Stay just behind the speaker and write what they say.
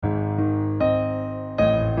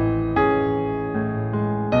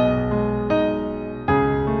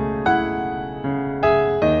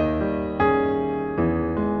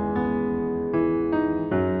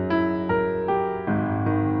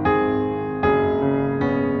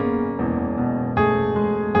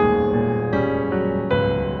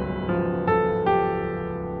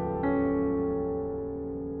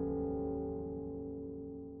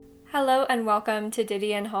and welcome to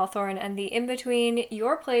Diddy and Hawthorne and the In-Between,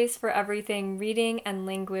 your place for everything reading and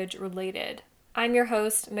language related. I'm your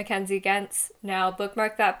host, Mackenzie Gentz. Now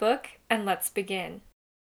bookmark that book and let's begin.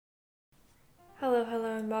 Hello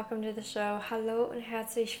and welcome to the show. Hallo und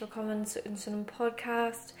herzlich willkommen zu unserem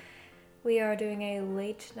Podcast. We are doing a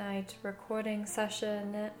late night recording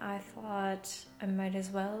session. I thought I might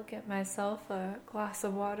as well get myself a glass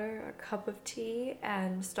of water, a cup of tea,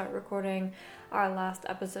 and start recording our last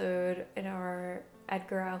episode in our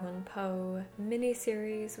Edgar Allan Poe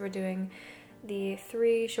mini-series. We're doing the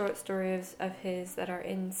 3 short stories of his that are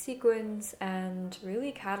in sequence and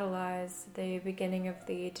really catalyze the beginning of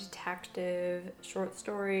the detective short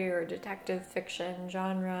story or detective fiction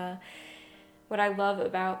genre. What I love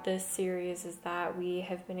about this series is that we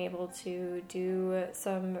have been able to do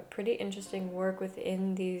some pretty interesting work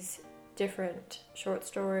within these different short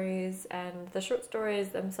stories, and the short stories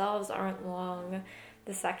themselves aren't long.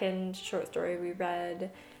 The second short story we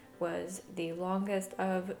read was the longest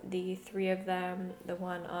of the 3 of them, the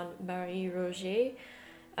one on Marie Roger.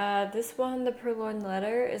 This one, the Purloined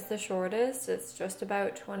letter, is the shortest. It's just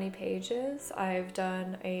about 20 pages. I've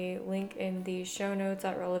done a link in the show notes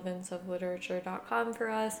at relevanceofliterature.com for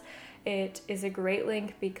us. It is a great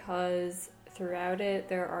link because throughout it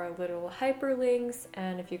there are little hyperlinks,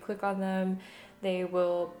 and if you click on them, they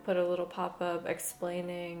will put a little pop-up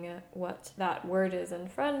explaining what that word is in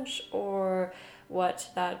French, or what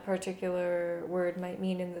that particular word might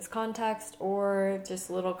mean in this context, or just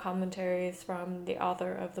little commentaries from the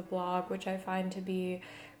author of the blog, which I find to be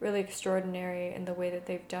really extraordinary in the way that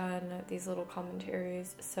they've done these little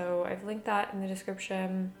commentaries. So I've linked that in the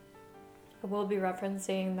description. I will be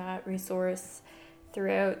referencing that resource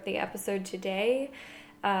throughout the episode today.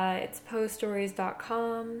 It's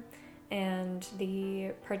poestories.com. And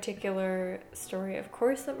the particular story, of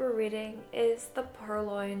course, that we're reading is The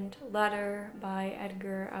Purloined Letter by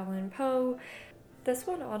Edgar Allan Poe. This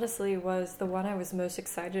one, honestly, was the one I was most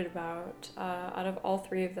excited about out of all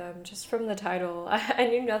 3 of them, just from the title. I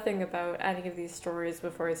knew nothing about any of these stories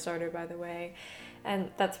before I started, by the way.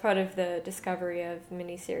 And that's part of the discovery of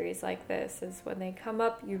miniseries like this, is when they come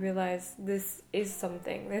up, you realize this is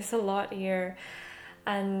something. There's a lot here.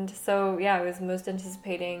 And so, yeah, I was most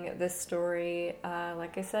anticipating this story.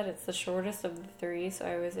 Like I said, it's the shortest of the 3, so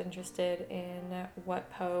I was interested in what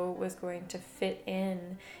Poe was going to fit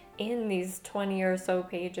in these 20 or so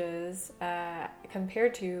pages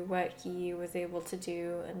compared to what he was able to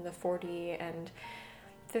do in the 40 and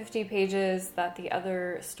 50 pages that the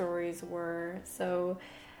other stories were. So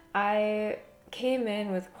I came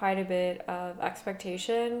in with quite a bit of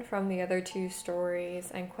expectation from the other 2 stories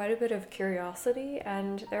and quite a bit of curiosity,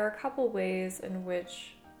 and there are a couple ways in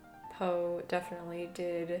which Poe definitely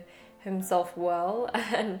did himself well,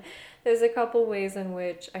 and there's a couple ways in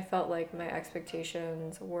which I felt like my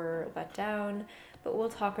expectations were let down, but we'll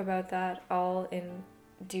talk about that all in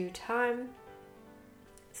due time.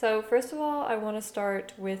 So first of all, I want to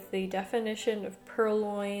start with the definition of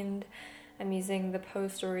purloined. I'm using the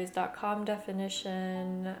poestories.com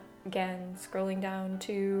definition, again, scrolling down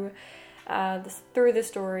to through the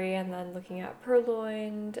story and then looking at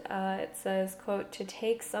purloined. It says, quote, to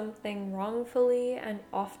take something wrongfully and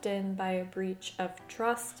often by a breach of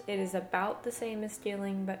trust. It is about the same as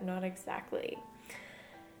stealing, but not exactly.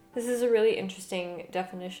 This is a really interesting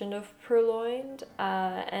definition of purloined,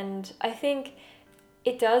 and I think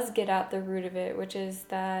it does get at the root of it, which is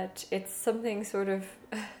that it's something sort of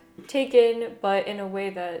taken, but in a way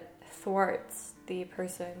that thwarts the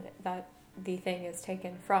person that the thing is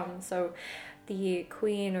taken from. So the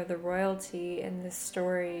queen or the royalty in this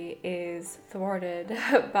story is thwarted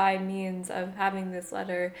by means of having this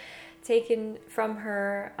letter taken from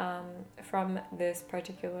her, from this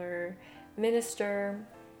particular minister.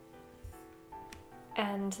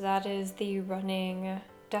 And that is the running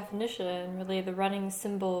definition, really the running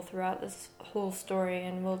symbol throughout this whole story,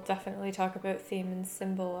 and we'll definitely talk about theme and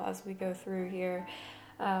symbol as we go through here.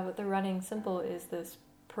 But the running symbol is this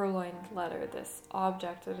purloined letter, this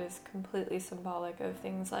object that is completely symbolic of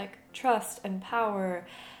things like trust and power,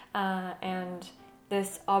 and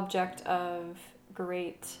this object of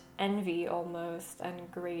great envy almost, and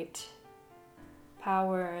great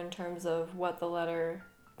power in terms of what the letter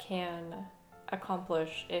can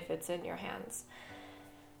accomplish if it's in your hands.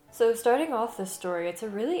 So starting off this story, it's a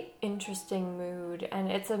really interesting mood,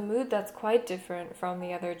 and it's a mood that's quite different from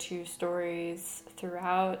the other 2 stories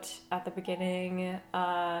throughout at the beginning.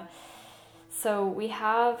 So we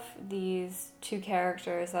have these 2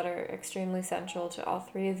 characters that are extremely central to all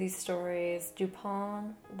 3 of these stories.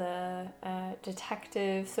 Dupin, the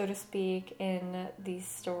detective, so to speak, in these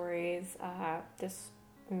stories, this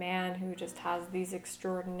man who just has these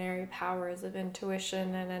extraordinary powers of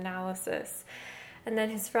intuition and analysis. And then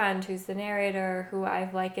his friend, who's the narrator, who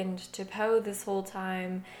I've likened to Poe this whole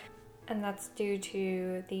time. And that's due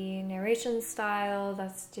to the narration style,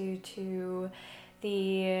 that's due to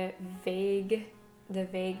the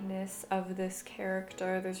vagueness of this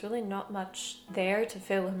character. There's really not much there to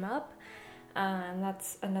fill him up. And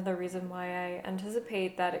that's another reason why I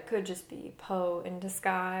anticipate that it could just be Poe in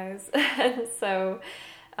disguise. And so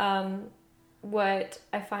what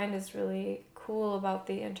I find is really cool about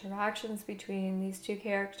the interactions between these two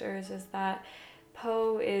characters is that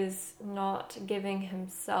Poe is not giving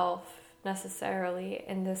himself necessarily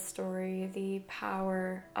in this story the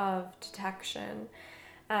power of detection.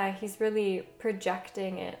 He's really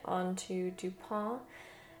projecting it onto Dupont.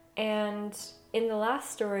 And in the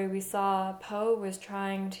last story, we saw Poe was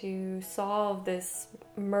trying to solve this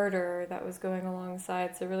murder that was going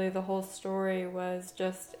alongside. So really the whole story was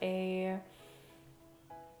just a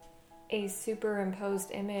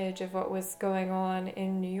superimposed image of what was going on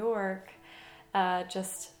in New York,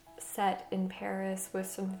 just set in Paris with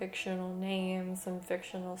some fictional names, some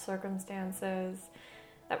fictional circumstances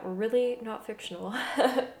that were really not fictional.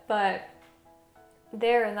 But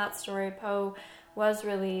there in that story, Poe was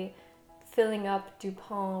really filling up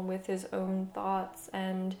Dupont with his own thoughts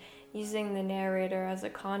and using the narrator as a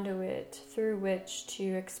conduit through which to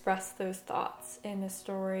express those thoughts in a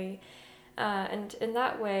story. And in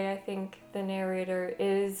that way, I think the narrator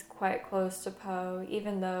is quite close to Poe,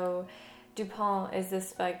 even though Dupont is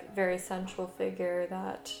this very central figure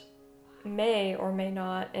that may or may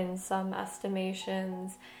not, in some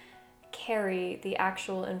estimations, carry the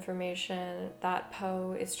actual information that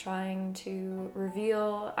Poe is trying to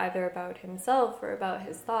reveal, either about himself or about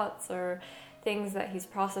his thoughts or things that he's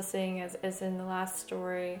processing, as in the last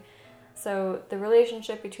story. So the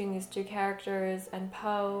relationship between these two characters and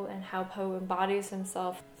Poe, and how Poe embodies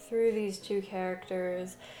himself through these two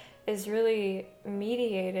characters, is really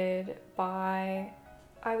mediated by,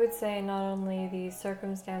 I would say, not only the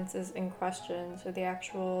circumstances in question, so the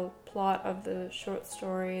actual plot of the short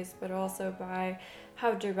stories, but also by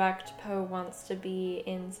how direct Poe wants to be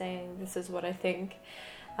in saying, this is what I think.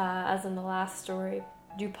 As in the last story,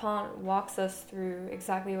 Dupont walks us through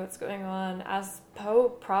exactly what's going on, as Poe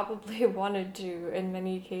probably wanted to in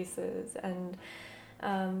many cases. And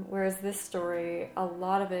whereas this story, a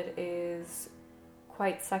lot of it is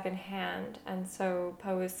quite secondhand, and so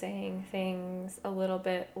Poe is saying things a little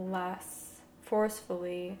bit less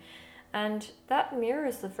forcefully, and that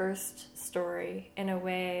mirrors the first story in a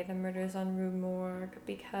way, The Murders on Rue Morgue,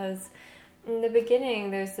 because in the beginning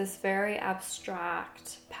there's this very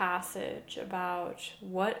abstract passage about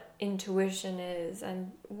what intuition is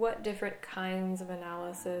and what different kinds of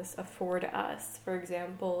analysis afford us, for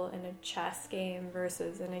example, in a chess game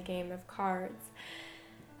versus in a game of cards.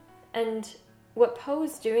 And what Poe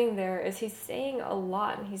is doing there is he's saying a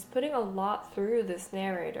lot, and he's putting a lot through this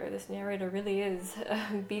narrator. This narrator really is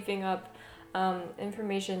beefing up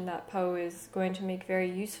information that Poe is going to make very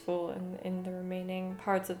useful in the remaining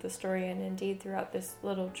parts of the story, and indeed throughout this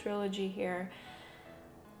little trilogy here.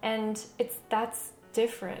 And that's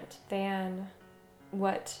different than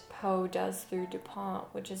what Poe does through Dupont,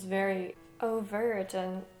 which is very overt,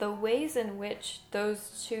 and the ways in which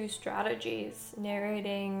those two strategies,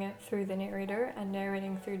 narrating through the narrator and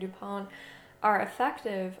narrating through Dupont, are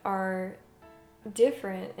effective, are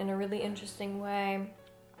different in a really interesting way,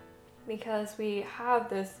 because we have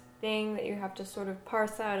this thing that you have to sort of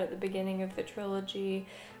parse out at the beginning of the trilogy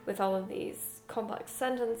with all of these complex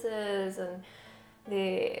sentences and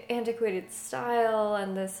the antiquated style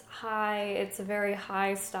and it's a very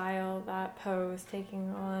high style that Poe is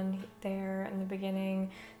taking on there in the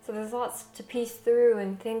beginning. So there's lots to piece through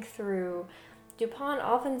and think through. Dupont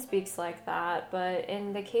often speaks like that, but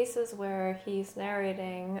in the cases where he's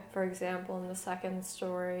narrating, for example, in the second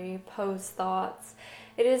story, Poe's thoughts,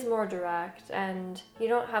 it is more direct, and you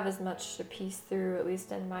don't have as much to piece through, at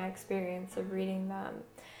least in my experience of reading them.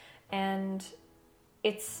 And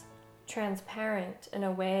it's transparent in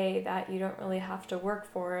a way that you don't really have to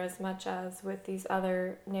work for as much as with these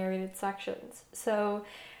other narrated sections. So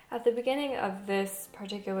at the beginning of this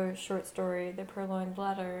particular short story, The Purloined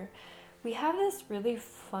Letter, we have this really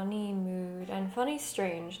funny mood, and funny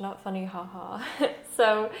strange, not funny haha.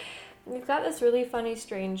 So we've got this really funny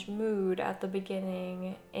strange mood at the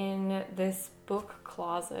beginning in this book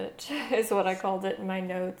closet, is what I called it in my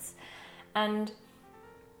notes. And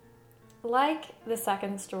like the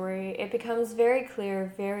second story, it becomes very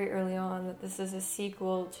clear very early on that this is a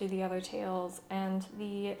sequel to the other tales, and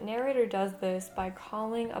the narrator does this by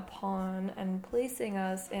calling upon and placing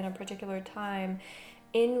us in a particular time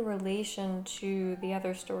in relation to the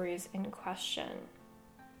other stories in question.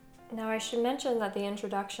 Now, I should mention that the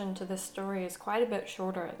introduction to this story is quite a bit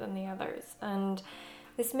shorter than the others, and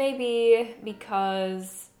this may be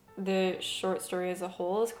because the short story as a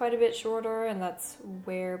whole is quite a bit shorter, and that's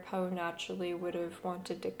where Poe naturally would have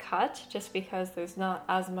wanted to cut, just because there's not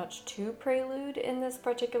as much to prelude in this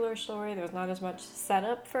particular story. There's not as much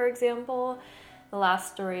setup, for example. The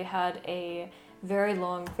last story had a very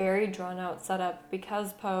long, very drawn-out setup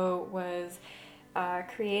because Poe was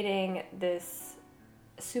creating this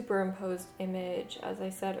superimposed image, as I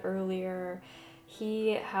said earlier. He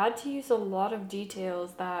had to use a lot of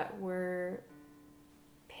details that were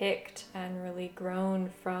picked and really grown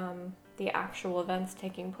from the actual events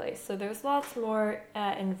taking place. So there's lots more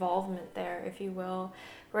involvement there, if you will.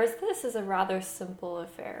 Whereas this is a rather simple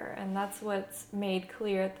affair, and that's what's made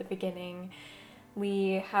clear at the beginning.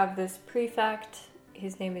 We have this prefect,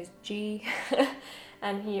 his name is G,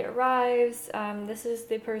 and he arrives. This is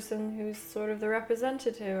the person who's sort of the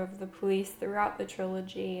representative of the police throughout the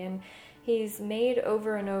trilogy, and he's made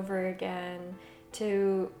over and over again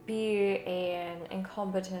to be an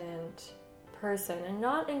incompetent person, and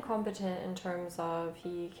not incompetent in terms of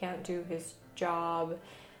he can't do his job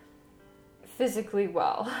physically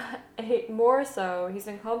well. More so, he's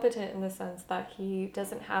incompetent in the sense that he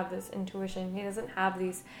doesn't have this intuition, he doesn't have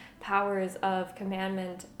these powers of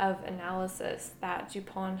commandment, of analysis that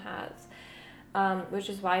Dupin has, which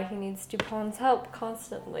is why he needs Dupin's help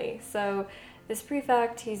constantly. So this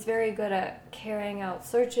prefect, he's very good at carrying out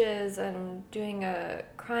searches and doing a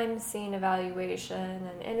crime scene evaluation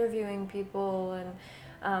and interviewing people and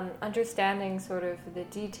understanding sort of the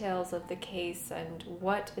details of the case and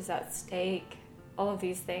what is at stake, all of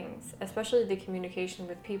these things, especially the communication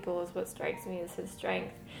with people is what strikes me as his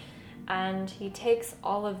strength. And he takes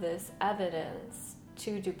all of this evidence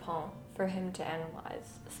to Dupin for him to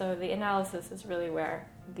analyze. So the analysis is really where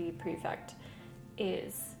the prefect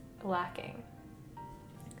is lacking.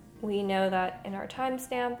 We know that in our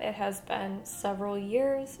timestamp, it has been several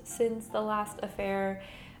years since the last affair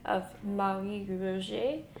of Marie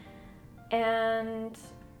Roger, and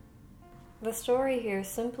the story here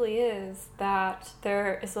simply is that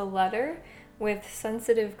there is a letter with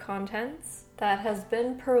sensitive contents that has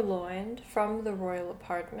been purloined from the royal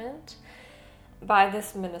apartment by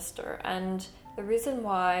this minister, and the reason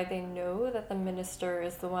why they know that the minister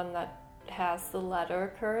is the one that has the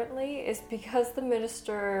letter currently is because the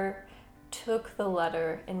minister took the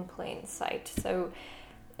letter in plain sight. So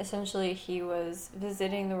essentially he was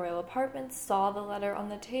visiting the royal apartment, saw the letter on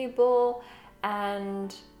the table,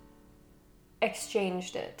 and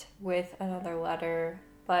exchanged it with another letter,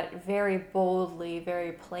 but very boldly,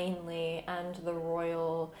 very plainly, and the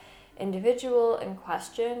royal individual in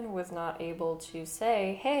question was not able to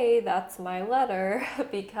say, hey, that's my letter,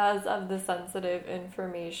 because of the sensitive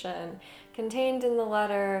information contained in the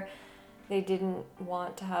letter. They didn't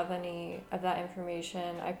want to have any of that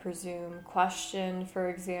information, I presume, questioned, for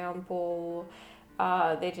example.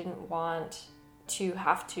 They didn't want to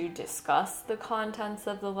have to discuss the contents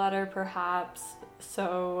of the letter, perhaps.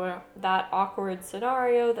 So that awkward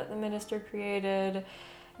scenario that the minister created,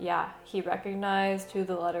 yeah, he recognized who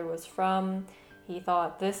the letter was from. He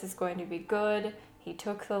thought, this is going to be good. He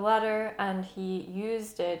took the letter and he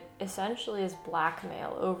used it essentially as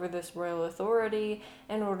blackmail over this royal authority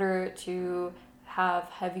in order to have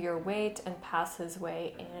heavier weight and pass his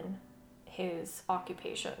way in his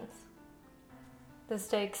occupations. The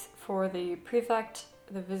stakes for the prefect,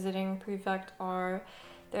 the visiting prefect, are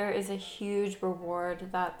there is a huge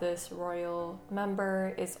reward that this royal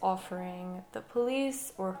member is offering the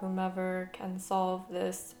police or whomever can solve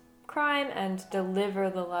this crime and deliver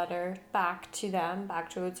the letter back to them, back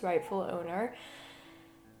to its rightful owner.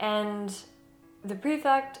 And the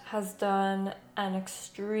prefect has done an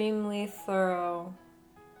extremely thorough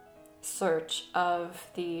search of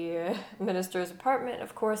the minister's apartment,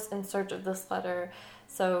 of course, in search of this letter.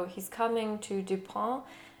 So he's coming to Dupin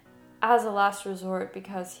as a last resort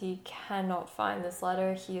because he cannot find this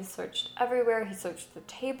letter. He has searched everywhere. He searched the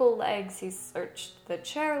table legs, he's searched the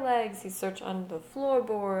chair legs, he's searched under the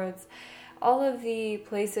floorboards, all of the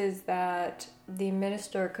places that the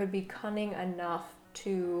minister could be cunning enough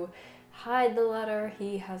to hide the letter,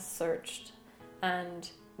 he has searched. And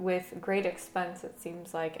with great expense, it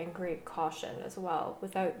seems like, and great caution as well,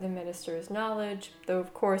 without the minister's knowledge, though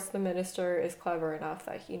of course the minister is clever enough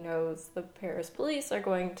that he knows the Paris police are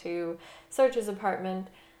going to search his apartment.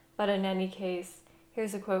 But in any case,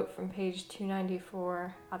 here's a quote from page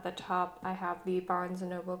 294. At the top, I have the Barnes &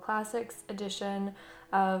 Noble Classics edition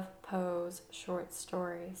of Poe's short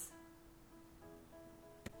stories.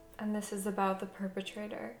 and this is about the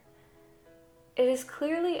perpetrator. "It is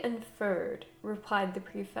clearly inferred," replied the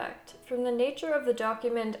prefect, "from the nature of the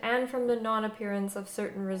document and from the non-appearance of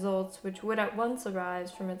certain results which would at once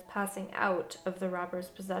arise from its passing out of the robber's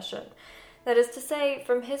possession, that is to say,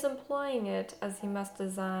 from his employing it as he must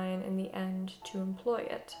design in the end to employ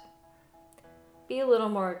it." "Be a little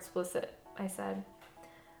more explicit," I said.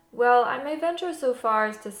 "Well, I may venture so far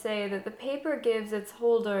as to say that the paper gives its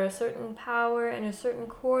holder a certain power in a certain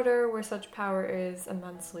quarter where such power is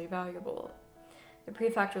immensely valuable." The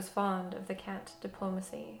prefect was fond of the cant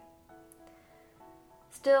diplomacy.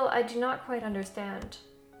 "Still, I do not quite understand,"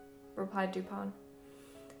 replied Dupin.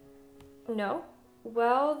 "No?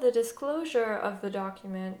 Well, the disclosure of the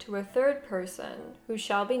document to a third person, who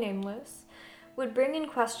shall be nameless, would bring in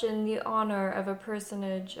question the honor of a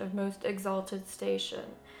personage of most exalted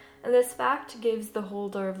station, and this fact gives the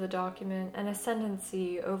holder of the document an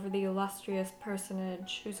ascendancy over the illustrious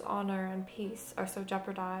personage whose honor and peace are so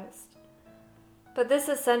jeopardized." "But this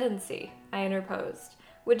ascendancy," I interposed,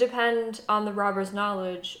 "would depend on the robber's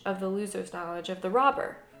knowledge of the loser's knowledge of the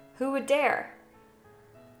robber. Who would dare?"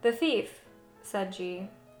 "The thief," said G,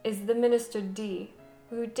 "is the Minister D,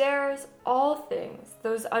 who dares all things,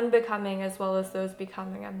 those unbecoming as well as those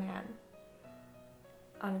becoming a man."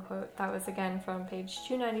 Unquote. That was again from page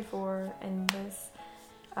 294 in this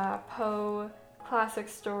Poe Classic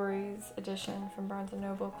Stories edition from Barnes &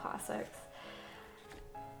 Noble Classics.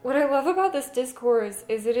 What I love about this discourse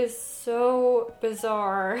is it is so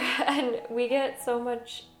bizarre, and we get so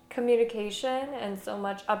much communication and so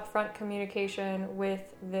much upfront communication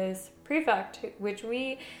with this prefect, which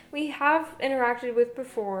we have interacted with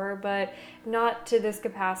before, but not to this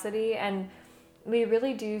capacity, and we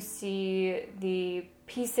really do see the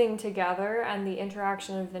piecing together and the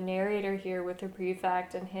interaction of the narrator here with the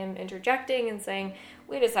prefect and him interjecting and saying,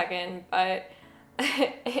 "Wait a second, but..."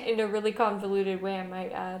 in a really convoluted way, I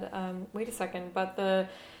might add, wait a second, but the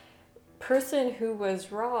person who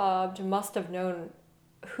was robbed must have known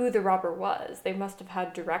who the robber was. They must have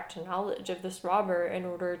had direct knowledge of this robber in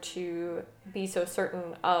order to be so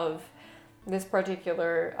certain of this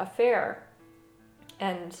particular affair.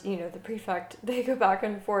 And, the prefect, they go back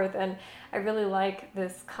and forth, and I really like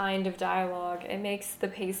this kind of dialogue. It makes the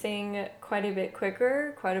pacing quite a bit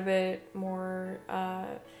quicker, quite a bit more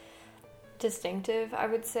distinctive, I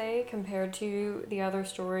would say, compared to the other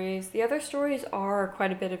stories. The other stories are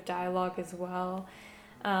quite a bit of dialogue as well.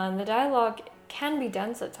 The dialogue can be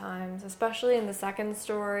dense at times, especially in the second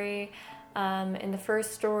story. In the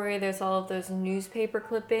first story, there's all of those newspaper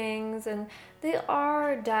clippings, and they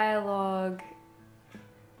are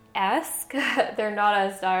dialogue-esque. They're not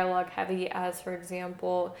as dialogue heavy as, for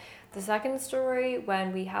example, the second story,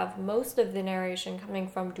 when we have most of the narration coming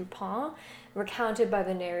from Dupin, recounted by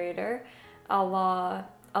the narrator, a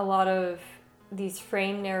lot of these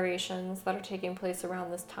frame narrations that are taking place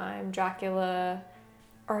around this time.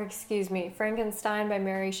 Frankenstein by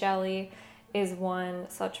Mary Shelley is one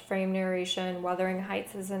such frame narration. Wuthering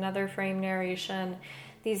Heights is another frame narration.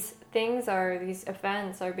 These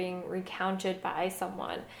events are being recounted by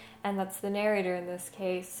someone, and that's the narrator in this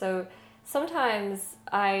case. So sometimes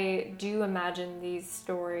I do imagine these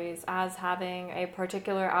stories as having a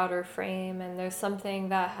particular outer frame, and there's something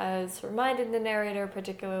that has reminded the narrator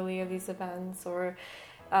particularly of these events, or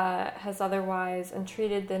has otherwise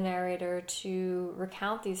entreated the narrator to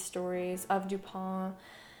recount these stories of Dupin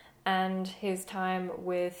and his time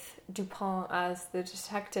with Dupin as the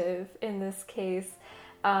detective in this case.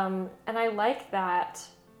 And I like that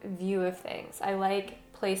view of things. I like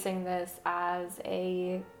placing this as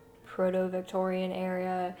a proto-Victorian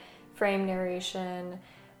era frame narration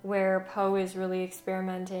where Poe is really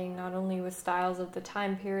experimenting not only with styles of the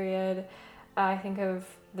time period. I think of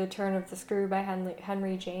The Turn of the Screw by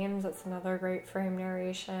Henry James. That's another great frame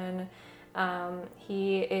narration.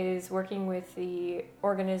 He is working with the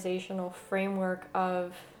organizational framework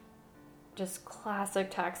of just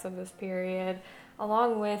classic texts of this period,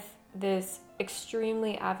 along with this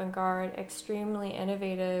extremely avant-garde, extremely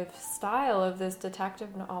innovative style of this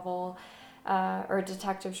detective novel, or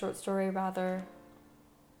detective short story rather.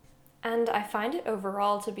 And I find it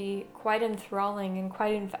overall to be quite enthralling and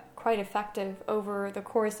quite effective over the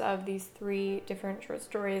course of these 3 different short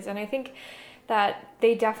stories. And I think that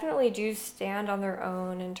they definitely do stand on their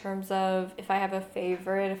own in terms of, if I have a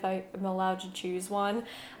favorite, if I am allowed to choose one,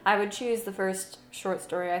 I would choose the first short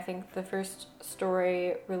story. I think the first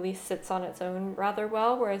story really sits on its own rather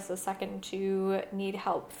well, whereas the second 2 need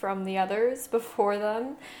help from the others before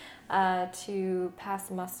them to pass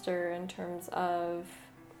muster in terms of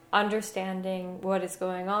understanding what is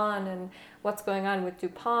going on and what's going on with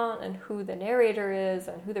Dupont and who the narrator is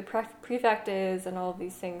and who the prefect is and all of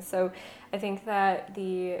these things. So I think that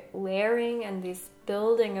the layering and this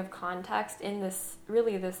building of context in this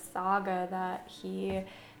saga that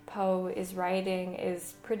Poe is writing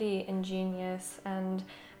is pretty ingenious, and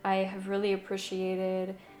I have really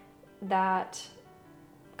appreciated that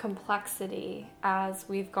complexity as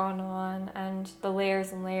we've gone on, and the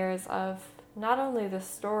layers and layers of not only the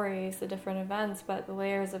stories, the different events, but the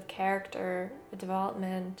layers of character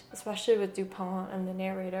development, especially with Dupont and the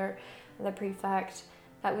narrator and the prefect,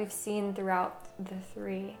 that we've seen throughout the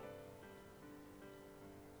three.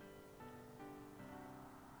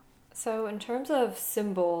 So in terms of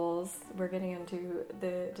symbols, we're getting into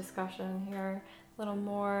the discussion here a little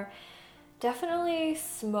more. Definitely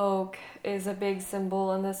smoke is a big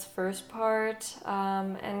symbol in this first part,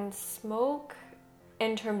 and smoke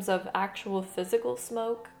in terms of actual physical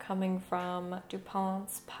smoke coming from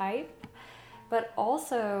Dupont's pipe, but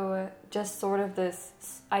also just sort of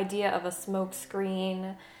this idea of a smoke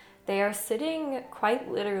screen. They are sitting quite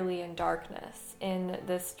literally in darkness in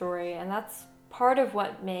this story, and that's part of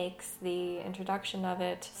what makes the introduction of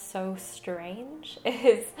it so strange,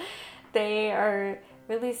 is they are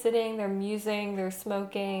really sitting, they're musing, they're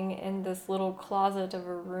smoking in this little closet of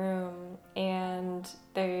a room, and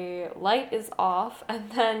the light is off, and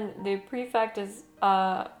then the prefect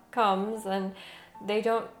comes and they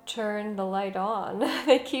don't turn the light on.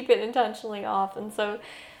 They keep it intentionally off, and so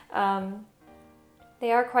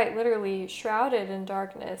they are quite literally shrouded in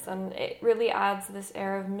darkness, and it really adds this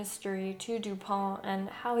air of mystery to Dupont and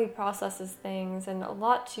how he processes things, and a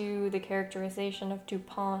lot to the characterization of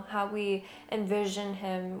Dupont, how we envision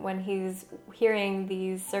him when he's hearing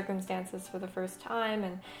these circumstances for the first time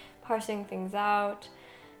and parsing things out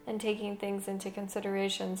and taking things into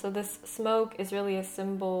consideration. So this smoke is really a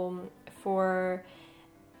symbol for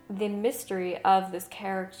the mystery of this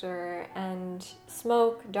character, and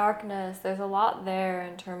smoke, darkness, there's a lot there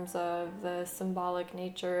in terms of the symbolic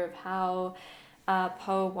nature of how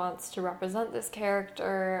Poe wants to represent this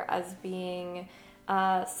character as being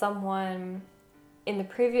someone in the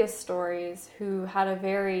previous stories who had a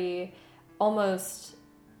very almost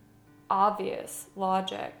obvious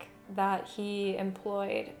logic that he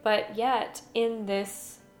employed, but yet in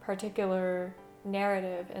this particular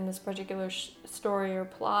narrative, in this particular story or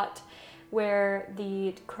plot where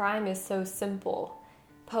the crime is so simple,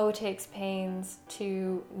 Poe takes pains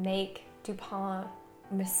to make Dupont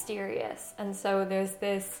mysterious. And so there's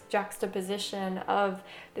this juxtaposition of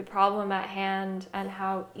the problem at hand and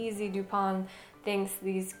how easy Dupont thinks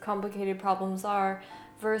these complicated problems are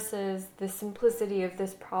versus the simplicity of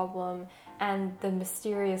this problem and the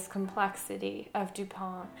mysterious complexity of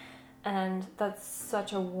Dupont. And that's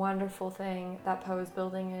such a wonderful thing that Poe is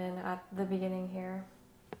building in at the beginning here.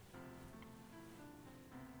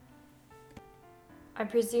 I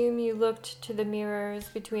presume you looked to the mirrors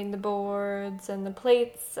between the boards and the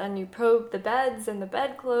plates, and you probed the beds and the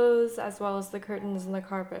bedclothes, as well as the curtains and the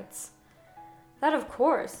carpets. That, of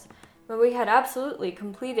course. When we had absolutely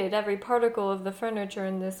completed every particle of the furniture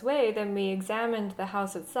in this way, then we examined the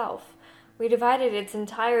house itself. We divided its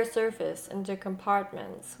entire surface into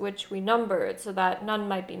compartments, which we numbered so that none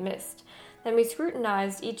might be missed. Then we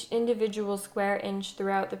scrutinized each individual square inch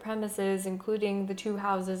throughout the premises, including the two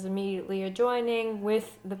houses immediately adjoining,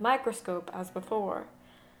 with the microscope as before.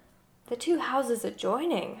 "The two houses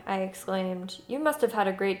adjoining!" I exclaimed. "You must have had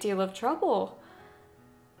a great deal of trouble."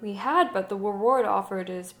 "We had, but the reward offered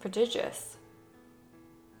is prodigious."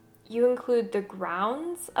 "You include the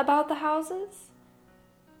grounds about the houses?"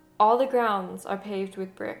 "All the grounds are paved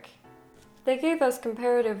with brick." They gave us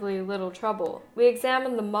comparatively little trouble. We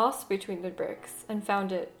examined the moss between the bricks and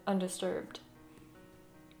found it undisturbed.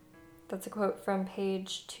 That's a quote from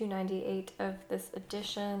page 298 of this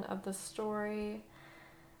edition of the story.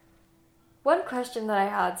 One question that I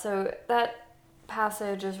had, so that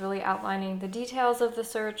passage is really outlining the details of the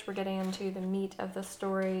search. We're getting into the meat of the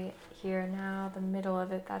story here now, the middle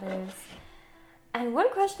of it, that is. And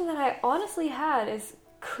one question that I honestly had is,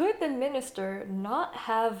 could the minister not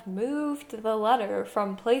have moved the letter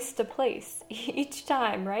from place to place each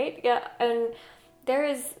time, right? Yeah, and there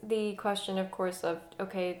is the question, of course, of,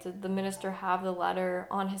 okay, did the minister have the letter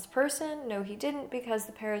on his person? No, he didn't, because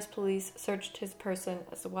the Paris police searched his person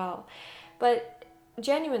as well. But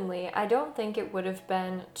genuinely, I don't think it would have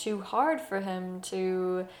been too hard for him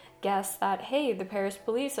to guess that, hey, the Paris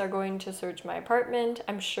police are going to search my apartment.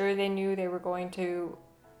 I'm sure they knew they were going to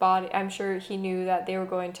I'm sure he knew that they were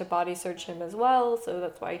going to body search him as well, so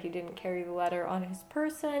that's why he didn't carry the letter on his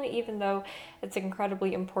person, even though it's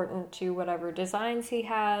incredibly important to whatever designs he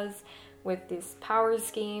has with this power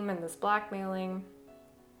scheme and this blackmailing.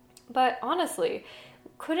 But honestly,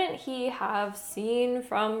 couldn't he have seen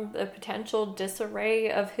from the potential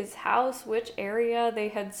disarray of his house which area they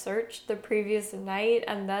had searched the previous night,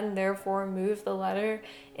 and then therefore move the letter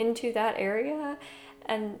into that area,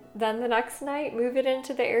 and then the next night move it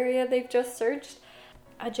into the area they've just searched?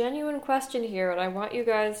 A genuine question here, and I want you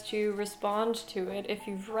guys to respond to it. If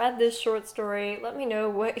you've read this short story, let me know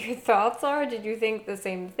what your thoughts are. Did you think the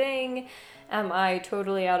same thing? Am I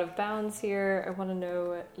totally out of bounds here? I want to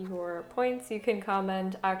know your points. You can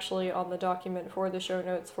comment actually on the document for the show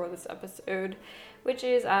notes for this episode, which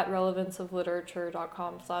is at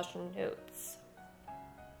relevanceofliterature.com/notes.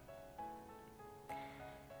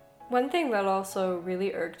 One thing that also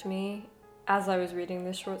really irked me as I was reading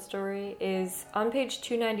this short story is on page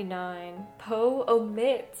 299, Poe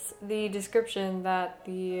omits the description that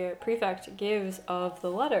the prefect gives of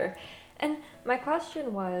the letter. And my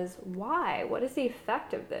question was, why? What is the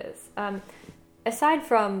effect of this? Aside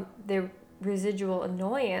from the residual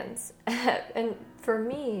annoyance, and for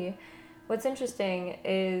me, what's interesting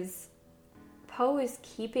is Poe is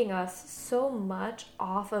keeping us so much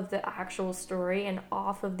off of the actual story and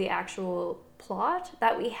off of the actual plot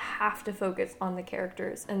that we have to focus on the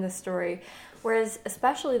characters in this story. Whereas,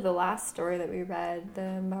 especially the last story that we read,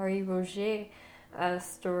 the Marie Roger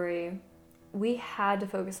story, we had to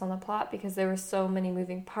focus on the plot because there were so many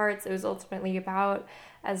moving parts. It was ultimately about,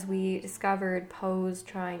 as we discovered, Poe's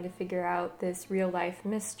trying to figure out this real-life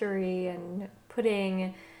mystery and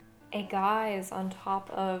putting a guise on top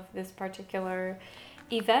of this particular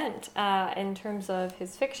event in terms of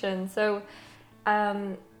his fiction. So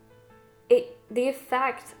the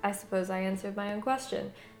effect, I suppose I answered my own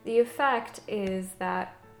question. The effect is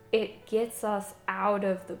that it gets us out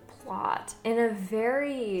of the plot in a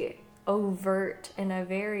very overt, in a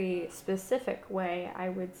very specific way, I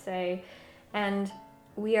would say, and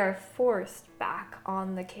we are forced back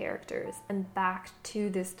on the characters and back to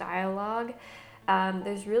this dialogue.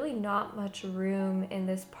 There's really not much room in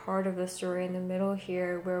this part of the story in the middle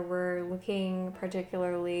here where we're looking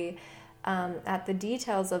particularly at the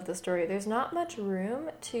details of the story. There's not much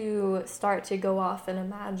room to start to go off and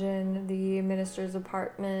imagine the minister's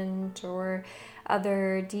apartment or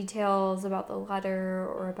other details about the letter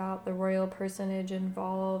or about the royal personage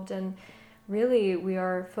involved. And really, we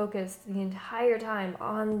are focused the entire time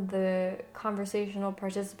on the conversational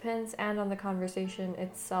participants and on the conversation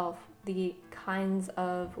itself, the kinds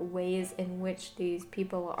of ways in which these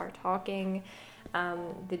people are talking,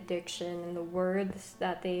 the diction and the words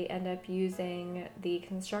that they end up using, the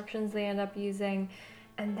constructions they end up using.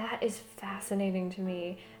 And that is fascinating to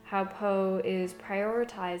me, how Poe is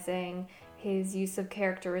prioritizing his use of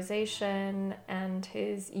characterization and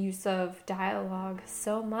his use of dialogue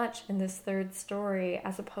so much in this third story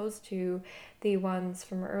as opposed to the ones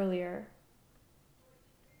from earlier.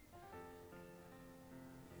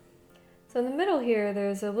 So in the middle here,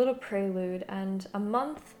 there's a little prelude, and a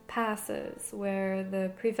month passes where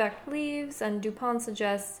the prefect leaves and Dupin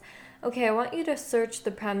suggests, okay, I want you to search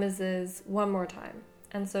the premises one more time.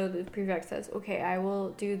 And so the prefect says, okay, I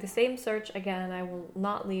will do the same search again. I will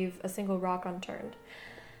not leave a single rock unturned.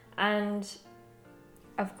 And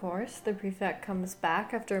of course, the prefect comes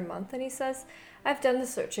back after a month and he says, I've done the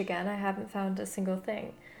search again. I haven't found a single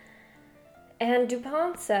thing. And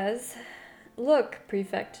Dupin says, look,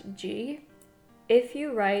 Prefect G, if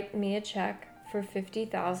you write me a check for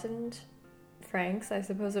 50,000 francs, I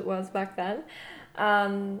suppose it was back then,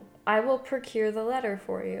 I will procure the letter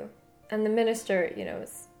for you. And the minister,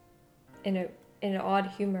 is in an odd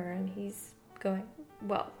humor, and he's going,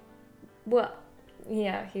 well,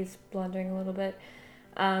 yeah, he's blundering a little bit.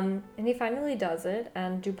 And he finally does it,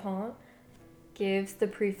 and Dupin gives the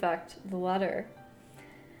prefect the letter.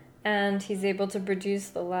 And he's able to produce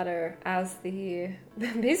the letter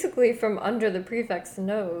basically from under the prefect's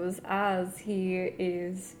nose as he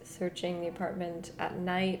is searching the apartment at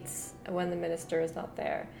nights when the minister is not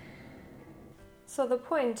there. So the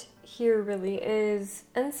point here really is,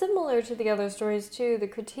 and similar to the other stories too, the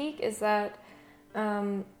critique is that,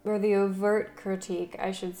 or the overt critique,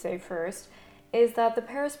 I should say first, is that the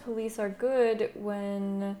Paris police are good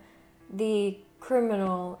when the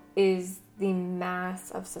criminal is the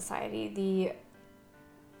mass of society, the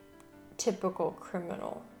typical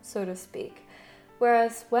criminal, so to speak.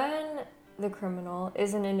 Whereas when the criminal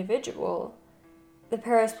is an individual, the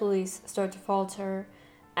Paris police start to falter.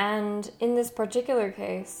 And in this particular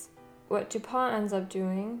case, what Dupin ends up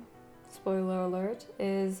doing, spoiler alert,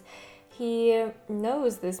 is he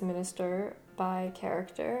knows this minister by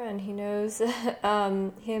character, and he knows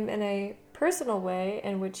him in a personal way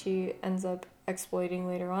in which he ends up exploiting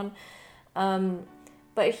later on.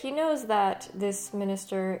 But he knows that this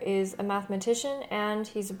minister is a mathematician and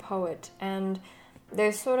he's a poet, and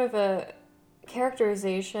there's sort of a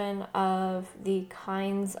characterization of the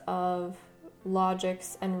kinds of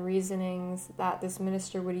logics and reasonings that this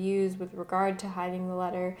minister would use with regard to hiding the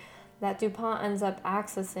letter that Dupin ends up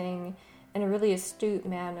accessing in a really astute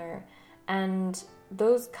manner. And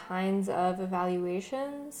those kinds of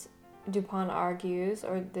evaluations, Dupin argues,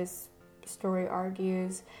 or this story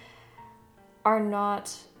argues, are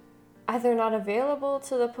either not available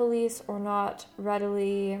to the police or not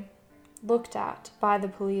readily looked at by the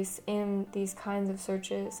police in these kinds of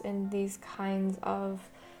searches, in these kinds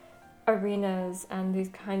of arenas and these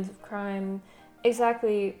kinds of crime,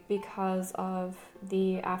 exactly because of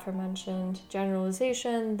the aforementioned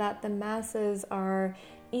generalization that the masses are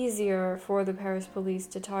easier for the Paris police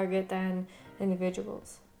to target than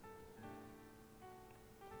individuals.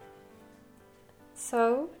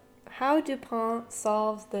 So, how Dupin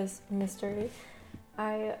solves this mystery?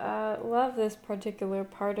 I love this particular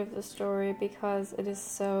part of the story because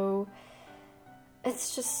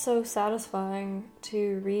it's just so satisfying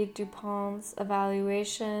to read Dupin's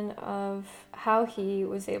evaluation of how he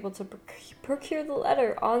was able to procure the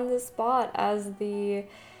letter on the spot as the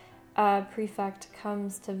prefect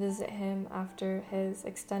comes to visit him after his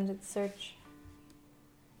extended search.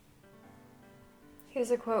 Here's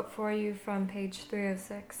a quote for you from page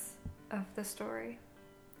 306 of the story.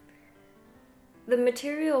 "The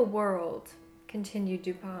material world," continued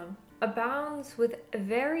Dupin, "abounds with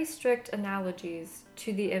very strict analogies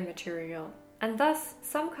to the immaterial, and thus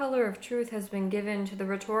some color of truth has been given to the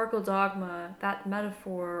rhetorical dogma that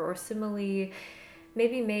metaphor or simile may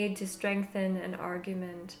be made to strengthen an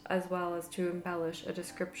argument as well as to embellish a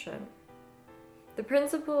description. The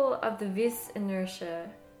principle of the vis inertia,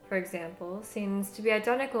 for example, seems to be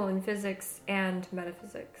identical in physics and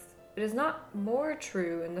metaphysics. It is not more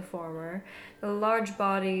true in the former. The large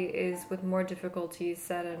body is with more difficulty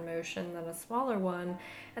set in motion than a smaller one,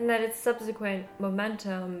 and that its subsequent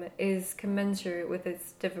momentum is commensurate with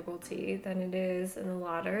its difficulty than it is in the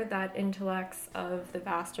latter, that intellects of the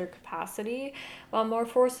vaster capacity, while more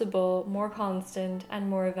forcible, more constant, and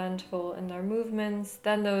more eventful in their movements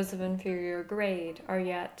than those of inferior grade, are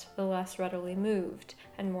yet the less readily moved,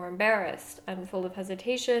 and more embarrassed, and full of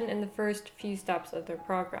hesitation in the first few steps of their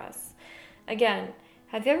progress. Again,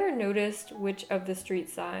 have you ever noticed which of the street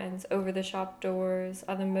signs over the shop doors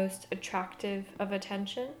are the most attractive of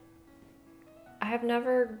attention?" "I have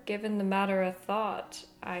never given the matter a thought,"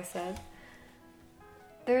 I said.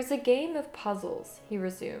 "There is a game of puzzles," he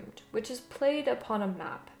resumed, "which is played upon a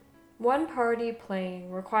map. One party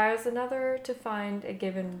playing requires another to find a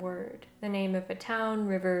given word, the name of a town,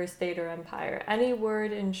 river, state, or empire, any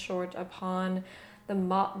word, in short, upon the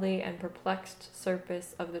motley and perplexed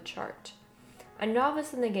surface of the chart. A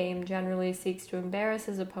novice in the game generally seeks to embarrass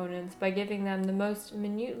his opponents by giving them the most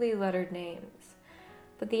minutely lettered names,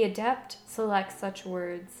 but the adept selects such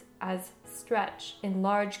words as stretch in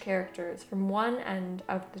large characters from one end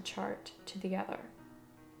of the chart to the other.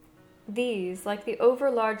 These, like the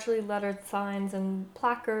over-largely lettered signs and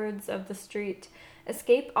placards of the street,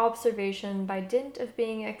 escape observation by dint of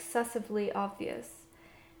being excessively obvious.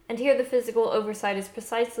 And here the physical oversight is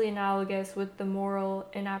precisely analogous with the moral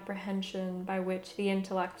inapprehension by which the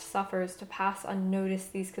intellect suffers to pass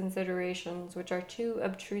unnoticed these considerations which are too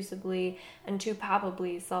obtrusively and too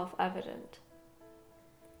palpably self-evident."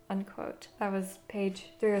 Unquote. That was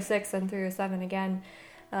page 306 and 307 again.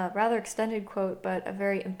 Rather extended quote, but a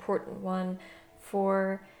very important one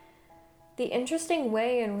for the interesting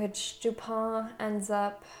way in which Dupin ends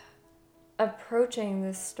up approaching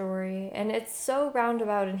this story. And it's so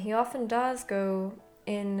roundabout, and he often does go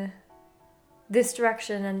in this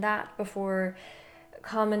direction and that before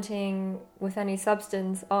commenting with any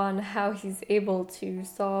substance on how he's able to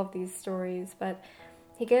solve these stories. But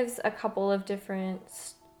he gives a couple of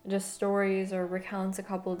different just stories, or recounts a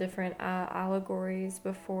couple different allegories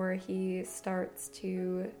before he starts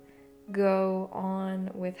to go on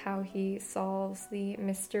with how he solves the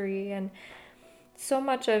mystery. And so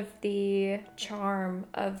much of the charm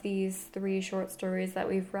of these three short stories that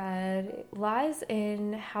we've read lies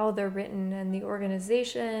in how they're written and the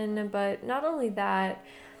organization, but not only that,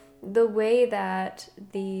 the way that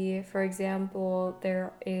for example,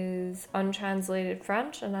 there is untranslated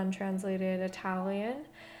French and untranslated Italian.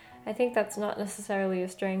 I think that's not necessarily a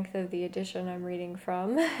strength of the edition I'm reading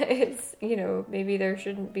from. It's, maybe there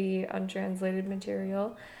shouldn't be untranslated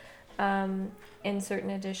material. in certain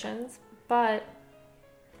editions, but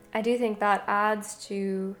I do think that adds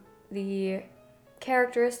to the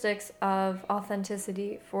characteristics of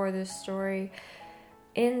authenticity for this story.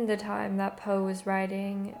 In the time that Poe was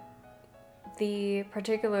writing, the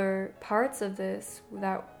particular parts of this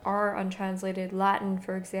that are untranslated, Latin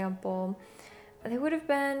for example, they would have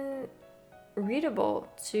been readable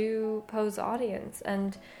to Poe's audience,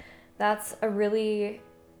 and that's a really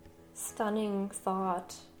stunning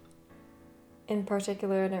thought in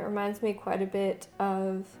particular, and it reminds me quite a bit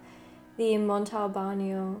of the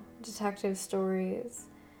Montalbano detective stories.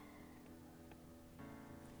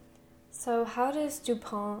 So how does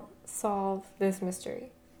Dupin solve this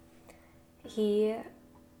mystery? He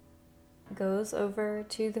goes over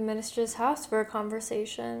to the minister's house for a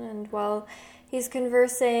conversation, and while he's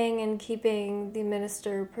conversing and keeping the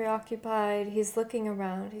minister preoccupied, he's looking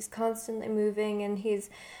around, he's constantly moving, and he's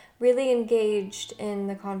really engaged in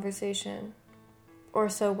the conversation, or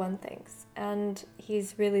so one thinks. And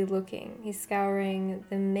he's really looking, he's scouring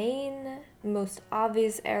the main, most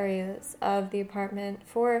obvious areas of the apartment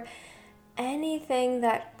for anything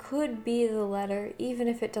that could be the letter, even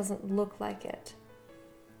if it doesn't look like it.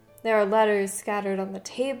 There are letters scattered on the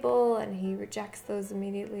table, and he rejects those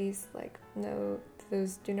immediately. He's like, no,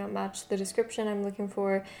 those do not match the description I'm looking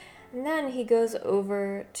for. And then he goes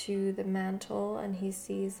over to the mantle, and he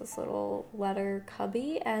sees this little letter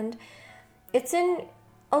cubby, and it's in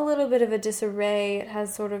a little bit of a disarray. It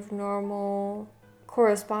has sort of normal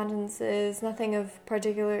correspondences, nothing of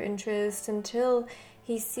particular interest, until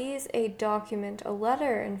he sees a document, a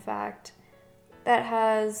letter in fact, that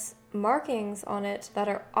has markings on it that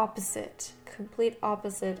are opposite, complete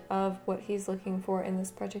opposite of what he's looking for in this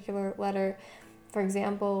particular letter. For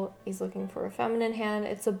example, he's looking for a feminine hand,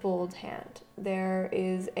 it's a bold hand. There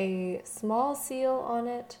is a small seal on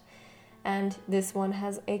it, and this one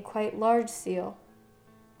has a quite large seal.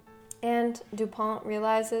 And Dupin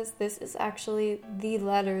realizes this is actually the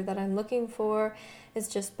letter that I'm looking for. It's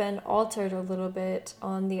just been altered a little bit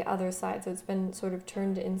on the other side, so it's been sort of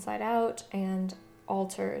turned inside out and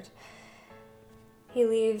altered. He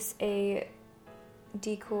leaves a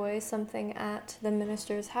decoy, something at the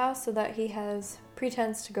minister's house, so that he has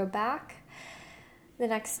pretense to go back the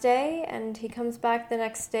next day, and he comes back the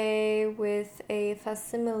next day with a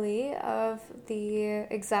facsimile of the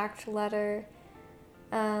exact letter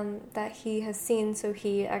that he has seen. So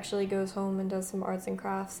he actually goes home and does some arts and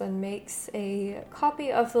crafts and makes a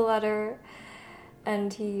copy of the letter,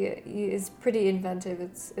 and he is pretty inventive.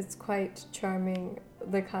 It's quite charming,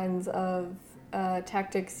 the kinds of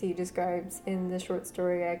tactics he describes in the short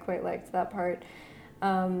story. I quite liked that part.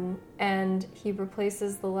 And he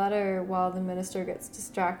replaces the letter while the minister gets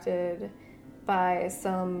distracted by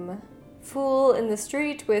some fool in the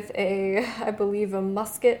street with I believe a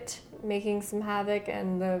musket, making some havoc,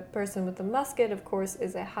 and the person with the musket, of course,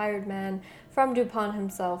 is a hired man from Dupin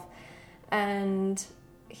himself, and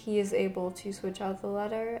he is able to switch out the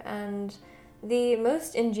letter. And the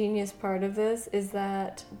most ingenious part of this is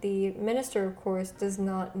that the minister, of course, does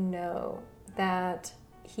not know that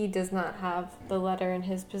he does not have the letter in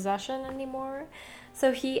his possession anymore,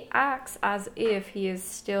 so he acts as if he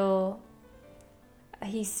still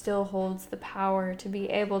holds the power to be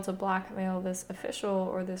able to blackmail this official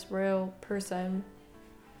or this royal person,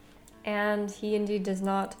 and he indeed does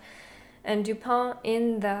not. And Dupin,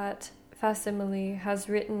 in that facsimile, has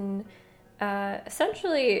written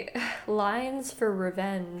essentially lines for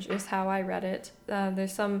revenge, is how I read it.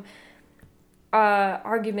 There's some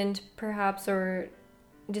argument, perhaps, or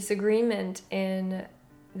disagreement in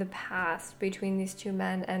the past between these two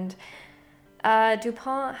men, and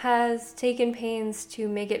Dupin has taken pains to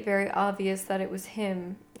make it very obvious that it was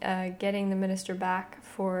him getting the minister back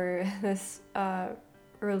for this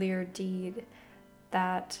earlier deed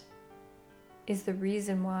that is the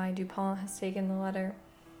reason why Dupin has taken the letter.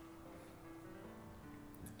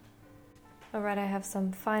 Alright, I have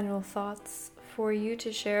some final thoughts for you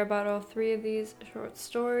to share about all three of these short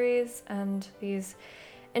stories and these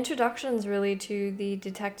introductions really to the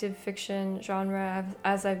detective fiction genre.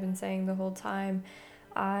 As I've been saying the whole time,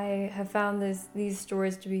 I have found these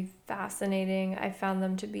stories to be fascinating. I found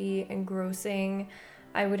them to be engrossing.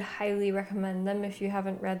 I would highly recommend them if you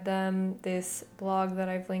haven't read them. This blog that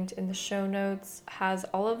I've linked in the show notes has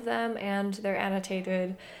all of them, and they're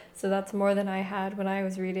annotated, so that's more than I had when I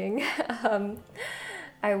was reading.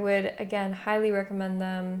 I would, again, highly recommend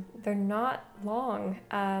them. They're not long,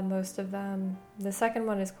 most of them. The second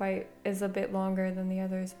one is a bit longer than the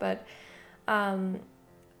others, but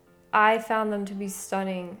I found them to be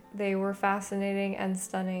stunning. They were fascinating and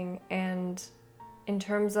stunning and in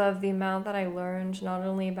terms of the amount that I learned, not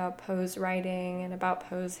only about Poe's writing and about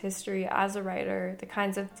Poe's history as a writer, the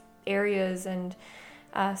kinds of areas and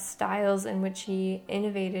styles in which he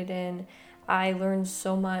innovated in, I learned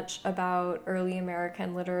so much about early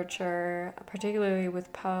American literature, particularly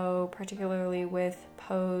with Poe, particularly with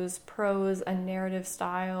Poe's prose and narrative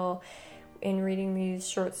style in reading these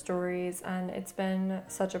short stories, and it's been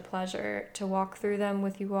such a pleasure to walk through them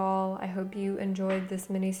with you all. I hope you enjoyed this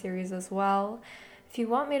mini-series as well. If you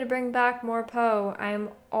want me to bring back more Poe,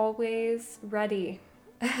 I'm always ready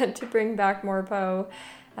to bring back more Poe.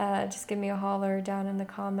 Just give me a holler down in the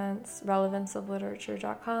comments,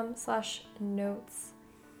 relevanceofliterature.com/notes.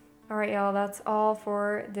 All right, y'all, that's all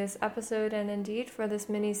for this episode and indeed for this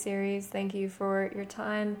mini-series. Thank you for your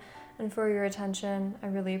time and for your attention. I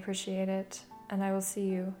really appreciate it, and I will see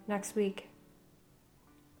you next week.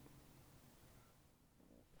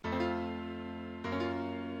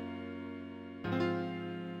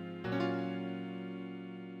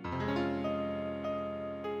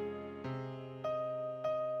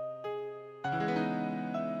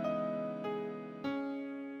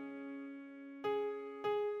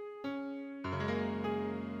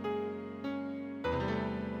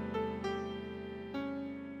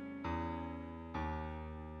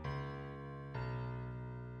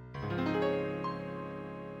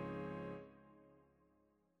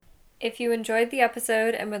 If you enjoyed the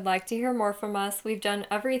episode and would like to hear more from us, we've done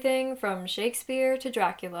everything from Shakespeare to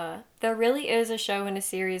Dracula. There really is a show and a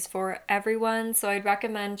series for everyone, so I'd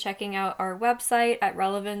recommend checking out our website at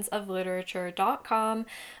relevanceofliterature.com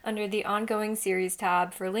under the ongoing series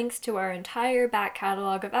tab for links to our entire back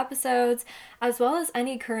catalog of episodes, as well as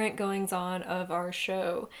any current goings-on of our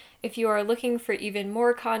show. If you are looking for even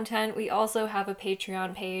more content, we also have a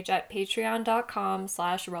Patreon page at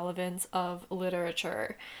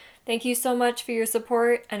patreon.com/relevanceofliterature. Thank you so much for your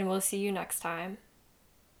support, and we'll see you next time.